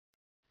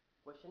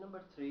Question number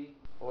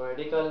 3 और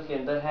radical के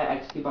अंदर है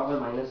x की power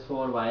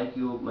 -4 y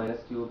cube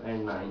 -cube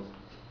and 9।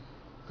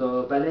 तो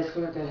पहले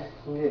इसको क्या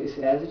करेंगे, इस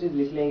एज इट इज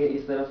लिख लेंगे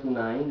इस तरफ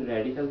 9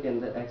 रेडिकल के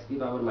अंदर x की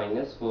पावर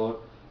 -4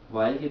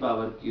 y की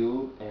पावर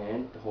क्यूब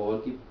एंड होल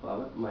की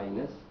पावर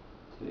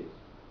 -3।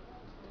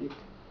 ठीक,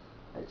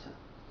 अच्छा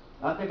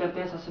आप क्या करते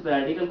हैं, सबसे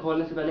रेडिकल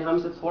खोलने से पहले हम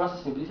इसे थोड़ा सा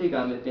सिंप्लीफाई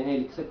कर लेते हैं।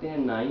 लिख सकते हैं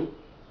 9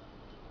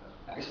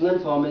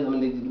 एक्सपोनेंट फॉर्म में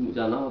हमें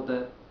जाना होता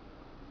है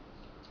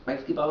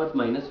x की power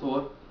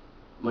 -4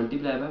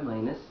 multiply by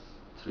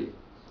 -3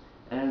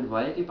 and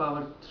y की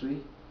पावर 3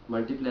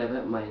 मल्टीप्लाई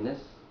बाय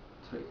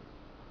 -3।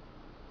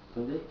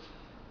 समझे?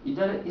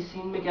 इधर इस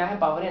सीन में क्या है,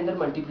 पावर अंदर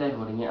मल्टीप्लाई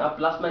हो रही है। आप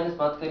प्लस माइनस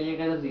बात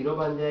करिएगा तो जीरो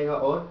बन जाएगा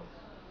और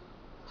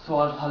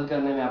सवाल हल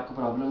करने में आपको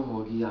प्रॉब्लम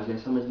होगी, आगे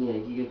समझ नहीं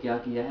आएगी कि क्या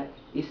किया है।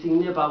 इस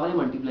सीन में पावरें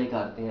मल्टीप्लाई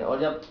करते हैं और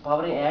जब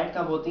पावरें ऐड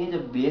कब होती हैं,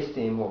 जब बेस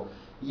सेम हो।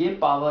 ये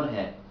पावर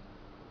है,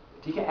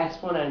 ठीक है,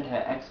 एक्सपोनेंट है।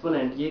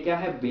 एक्सपोनेंट ये क्या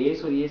है,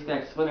 बेस, और ये इसका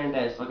एक्सपोनेंट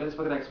है। इस वक्त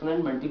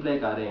एक्सपोनेंट मल्टीप्लाई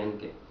कर रहे हैं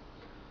इनके,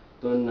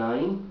 तो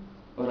 9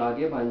 और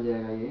आगे बन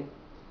जाएगा ये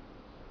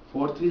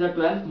 4 3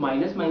 12,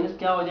 माइनस माइनस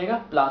क्या हो जाएगा,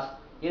 प्लस।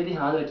 ये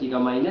ध्यान रखिएगा,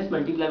 minus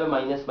multiply by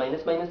minus,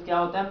 minus minus क्या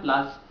होता है,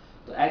 प्लस।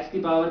 तो x की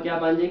पावर क्या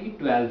बन जाएगी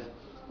 12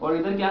 और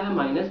इधर क्या है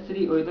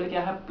 -3 और इधर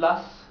क्या है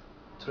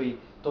 +3।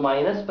 तो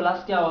माइनस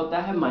प्लस क्या होता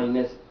है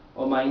माइनस,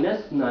 और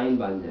 -9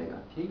 बन जाएगा।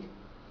 ठीक,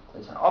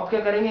 अच्छा अब क्या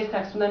करेंगे, इसका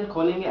एक्सपोनेंट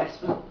खोलेंगे,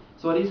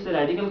 सॉरी इससे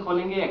रेडिकल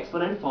खोलेंगे,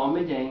 एक्सपोनेंट फॉर्म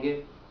में जाएंगे।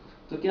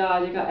 तो क्या आ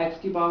जाएगा, x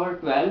की पावर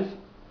 12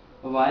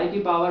 y की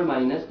पावर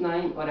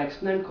 -9 और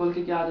एक्सपोनेंट खोल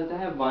के क्या आ जाता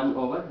है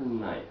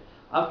 1/9।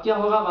 अब क्या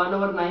होगा,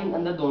 1/9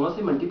 अंदर दोनों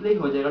से मल्टीप्लाई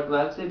हो जाएगा,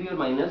 12 से भी और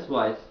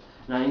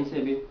 -9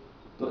 से भी।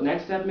 तो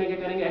नेक्स्ट स्टेप में क्या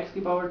करेंगे, x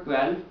की power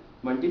 12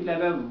 multiply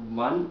by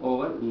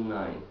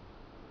 1/9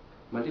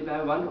 multiply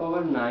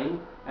 1/9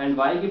 and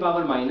y की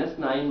पावर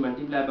 -9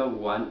 मल्टीप्लाई बाय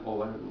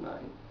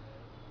 1/9।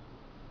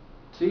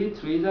 3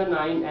 3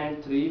 9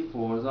 एंड 3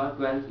 4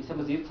 12। इसे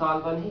मजीद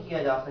सॉल्व नहीं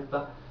किया जा सकता,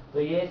 तो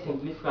ये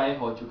सिंप्लीफाई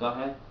हो चुका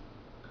है।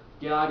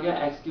 क्या आ गया,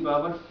 x की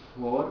पावर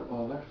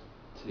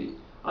 4/3।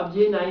 अब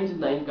ये 9 से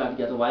 9 काट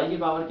गया तो y की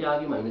पावर क्या आ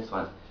गई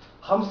 -1।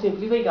 हम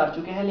सिंप्लीफाई कर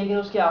चुके हैं, लेकिन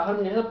उसके आखिर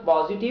में जैसे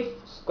पॉजिटिव,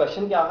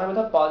 क्वेश्चन के आखिर में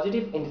था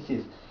पॉजिटिव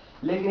इंडिसेस,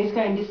 लेकिन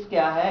इसका इंडिस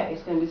क्या है,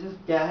 इसका इंडिसेस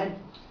क्या है,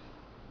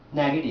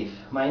 नेगेटिव,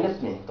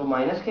 माइनस में। तो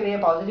माइनस के लिए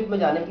पॉजिटिव में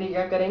जाने के लिए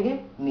क्या करेंगे,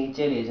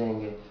 नीचे ले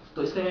जाएंगे।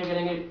 तो इसका क्या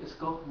करेंगे,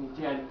 इसको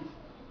नीचे ऐड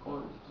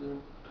कौन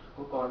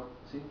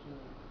सी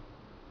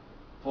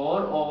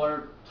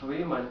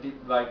 4/3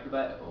 मल्टीप्लाइड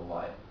बाय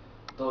y।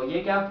 तो ये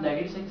क्या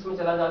नेगेटिव से किसमें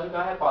चला जा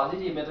चुका है,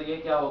 पॉजिटिव में। तो ये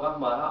क्या होगा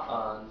हमारा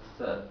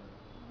आंसर।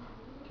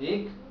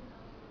 ठीक,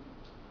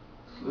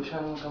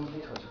 सॉल्यूशन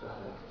कंप्लीट हो चुका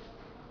है।